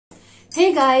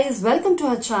Hey guys, welcome to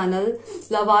our channel,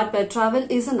 Lvarte where travel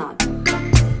is an art.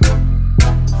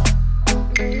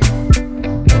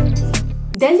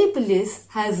 Delhi police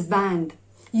has banned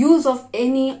use of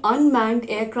any unmanned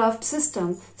aircraft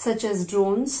system such as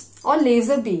drones or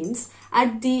laser beams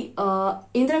at the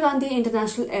Indira Gandhi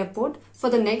International Airport for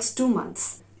the next 2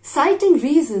 months. Citing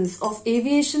reasons of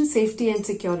aviation safety and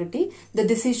security, the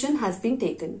decision has been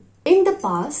taken. In the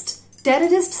past,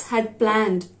 terrorists had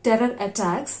planned terror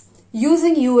attacks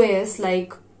using UAS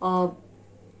like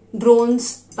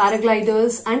drones,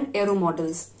 paragliders and aero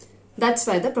models. That's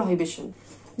why the prohibition.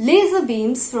 Laser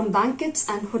beams from banquets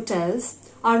and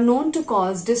hotels are known to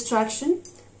cause distraction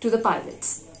to the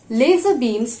pilots. Laser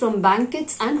beams from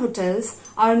banquets and hotels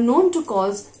are known to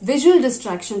cause visual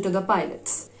distraction to the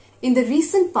pilots. In the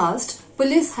recent past,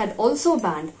 police had also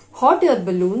banned hot air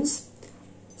balloons,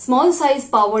 small size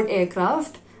powered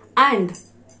aircraft and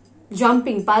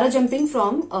parajumping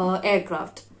from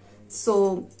aircraft.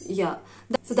 So yeah,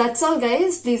 so that's all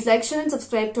guys. Please like, share and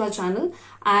subscribe to our channel,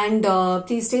 and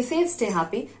please stay safe, stay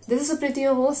happy. This is Supriya,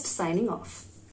 your host, signing off.